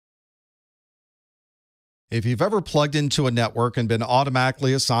If you've ever plugged into a network and been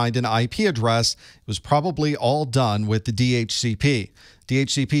automatically assigned an IP address, it was probably all done with the DHCP.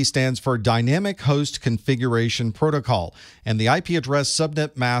 DHCP stands for Dynamic Host Configuration Protocol, and the IP address,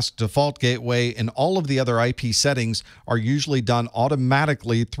 subnet mask, default gateway, and all of the other IP settings are usually done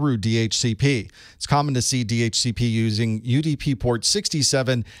automatically through DHCP. It's common to see DHCP using UDP port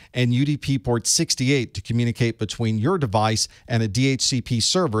 67 and UDP port 68 to communicate between your device and a DHCP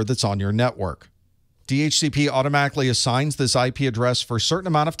server that's on your network. DHCP automatically assigns this IP address for a certain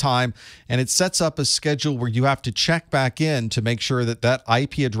amount of time, and it sets up a schedule where you have to check back in to make sure that that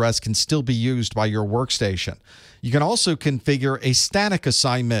IP address can still be used by your workstation. You can also configure a static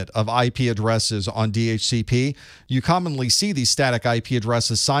assignment of IP addresses on DHCP. You commonly see these static IP address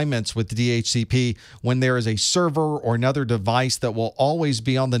assignments with DHCP when there is a server or another device that will always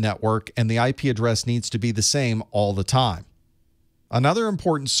be on the network, and the IP address needs to be the same all the time. Another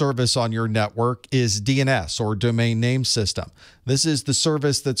important service on your network is DNS, or Domain Name System. This is the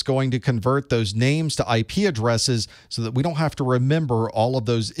service that's going to convert those names to IP addresses so that we don't have to remember all of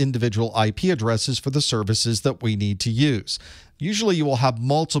those individual IP addresses for the services that we need to use. Usually you will have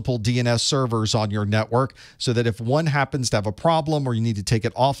multiple DNS servers on your network so that if one happens to have a problem or you need to take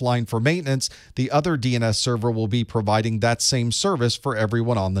it offline for maintenance, the other DNS server will be providing that same service for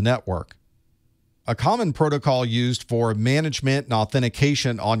everyone on the network. A common protocol used for management and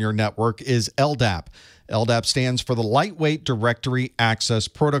authentication on your network is LDAP. LDAP stands for the Lightweight Directory Access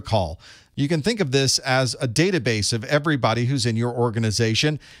Protocol. You can think of this as a database of everybody who's in your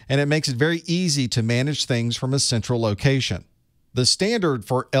organization, and it makes it very easy to manage things from a central location. The standard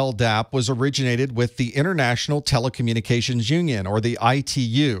for LDAP was originated with the International Telecommunications Union, or the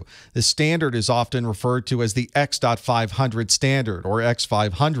ITU. The standard is often referred to as the X.500 standard, or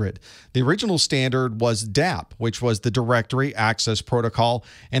X500. The original standard was DAP, which was the Directory Access Protocol,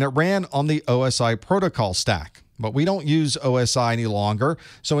 and it ran on the OSI protocol stack. But we don't use OSI any longer,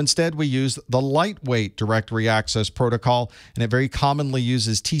 so instead we use the Lightweight Directory Access Protocol, and it very commonly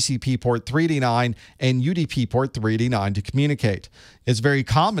uses TCP port 389 and UDP port 389 to communicate. It's very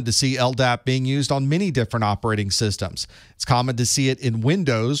common to see LDAP being used on many different operating systems. It's common to see it in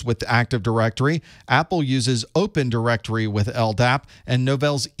Windows with Active Directory. Apple uses Open Directory with LDAP, and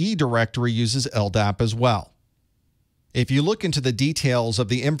Novell's eDirectory uses LDAP as well. If you look into the details of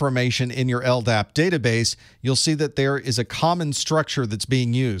the information in your LDAP database, you'll see that there is a common structure that's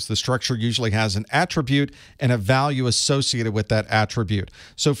being used. The structure usually has an attribute and a value associated with that attribute.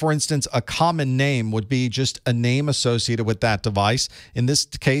 So for instance, a common name would be just a name associated with that device. In this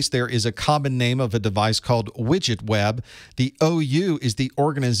case, there is a common name of a device called Widget Web. The OU is the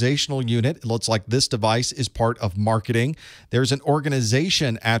organizational unit. It looks like this device is part of marketing. There's an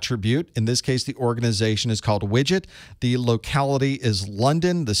organization attribute. In this case, the organization is called Widget. The locality is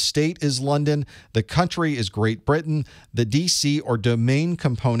London, the state is London, the country is Great Britain, the DC or domain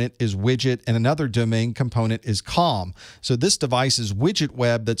component is widget, and another domain component is com. So this device is Widget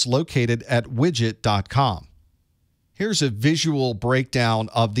Web that's located at widget.com. Here's a visual breakdown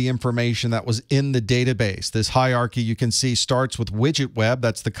of the information that was in the database. This hierarchy you can see starts with Widget Web.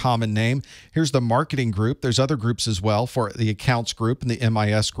 That's the common name. Here's the marketing group. There's other groups as well for the accounts group and the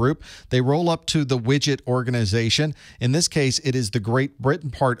MIS group. They roll up to the widget organization. In this case, it is the Great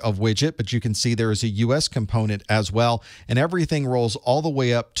Britain part of widget, but you can see there is a US component as well, and everything rolls all the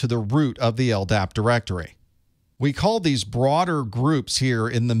way up to the root of the LDAP directory. We call these broader groups here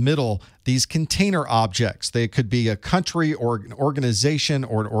in the middle these container objects. They could be a country or an organization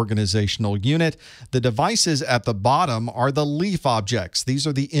or an organizational unit. The devices at the bottom are the leaf objects. These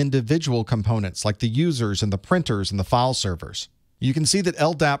are the individual components like the users and the printers and the file servers. You can see that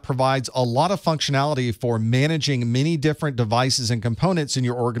LDAP provides a lot of functionality for managing many different devices and components in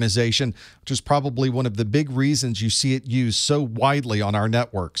your organization, which is probably one of the big reasons you see it used so widely on our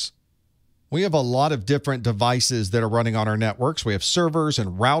networks. We have a lot of different devices that are running on our networks. We have servers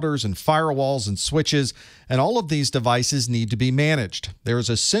and routers and firewalls and switches, and all of these devices need to be managed. There is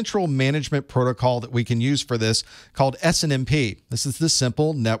a central management protocol that we can use for this called SNMP. This is the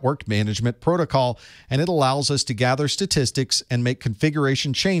Simple Network Management Protocol, and it allows us to gather statistics and make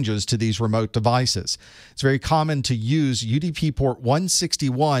configuration changes to these remote devices. It's very common to use UDP port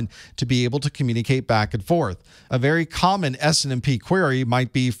 161 to be able to communicate back and forth. A very common SNMP query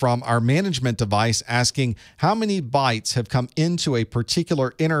might be from our management device asking how many bytes have come into a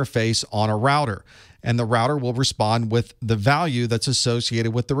particular interface on a router. and the router will respond with the value that's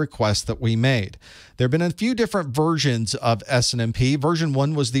associated with the request that we made. There have been a few different versions of SNMP. Version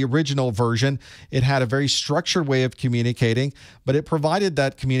 1 was the original version. It had a very structured way of communicating, but it provided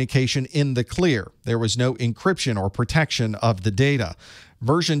that communication in the clear. There was no encryption or protection of the data.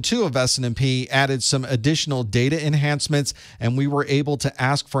 Version 2 of SNMP added some additional data enhancements, and we were able to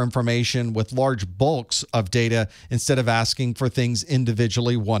ask for information with large bulks of data instead of asking for things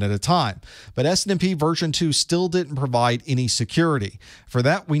individually one at a time. But SNMP version 2 still didn't provide any security. For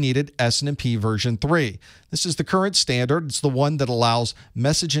that, we needed SNMP version 3. This is the current standard. It's the one that allows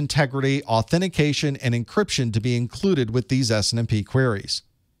message integrity, authentication, and encryption to be included with these SNMP queries.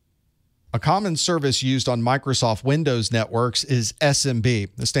 A common service used on Microsoft Windows networks is SMB.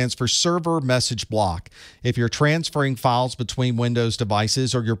 This stands for Server Message Block. If you're transferring files between Windows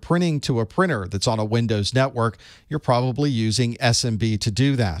devices or you're printing to a printer that's on a Windows network, you're probably using SMB to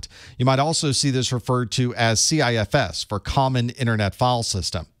do that. You might also see this referred to as CIFS for Common Internet File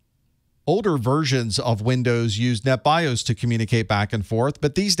System. Older versions of Windows used NetBIOS to communicate back and forth,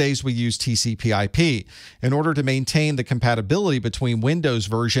 but these days we use TCP/IP. In order to maintain the compatibility between Windows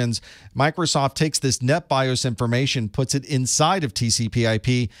versions, Microsoft takes this NetBIOS information, puts it inside of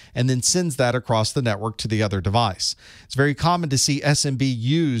TCP/IP, and then sends that across the network to the other device. It's very common to see SMB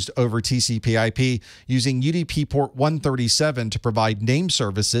used over TCP/IP using UDP port 137 to provide name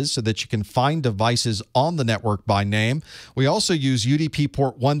services so that you can find devices on the network by name. We also use UDP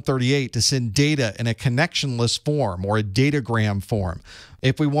port 138 to send data in a connectionless form or a datagram form.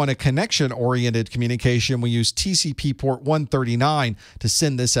 If we want a connection-oriented communication, we use TCP port 139 to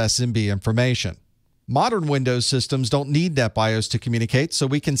send this SMB information. Modern Windows systems don't need NetBIOS to communicate, so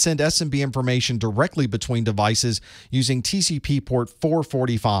we can send SMB information directly between devices using TCP port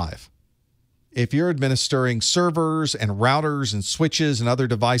 445. If you're administering servers and routers and switches and other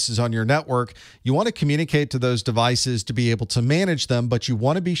devices on your network, you want to communicate to those devices to be able to manage them, but you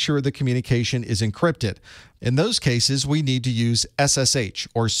want to be sure the communication is encrypted. In those cases, we need to use SSH,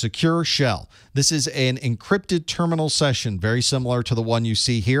 or Secure Shell. This is an encrypted terminal session, very similar to the one you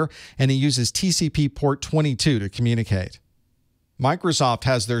see here, and it uses TCP port 22 to communicate. Microsoft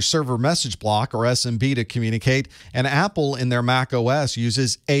has their Server Message Block, or SMB, to communicate, and Apple in their Mac OS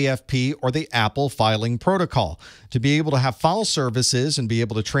uses AFP, or the Apple Filing Protocol. To be able to have file services and be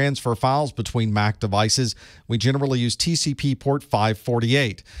able to transfer files between Mac devices, we generally use TCP port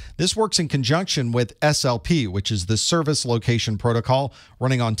 548. This works in conjunction with SLP, which is the Service Location Protocol,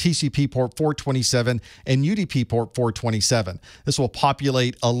 running on TCP port 427 and UDP port 427. This will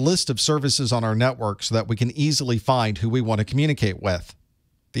populate a list of services on our network so that we can easily find who we want to communicate with.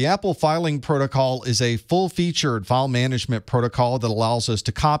 The Apple Filing Protocol is a full-featured file management protocol that allows us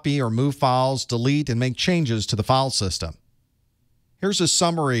to copy or move files, delete, and make changes to the file system. Here's a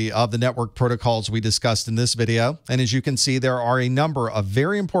summary of the network protocols we discussed in this video, and as you can see, there are a number of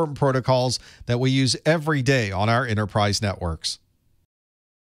very important protocols that we use every day on our enterprise networks.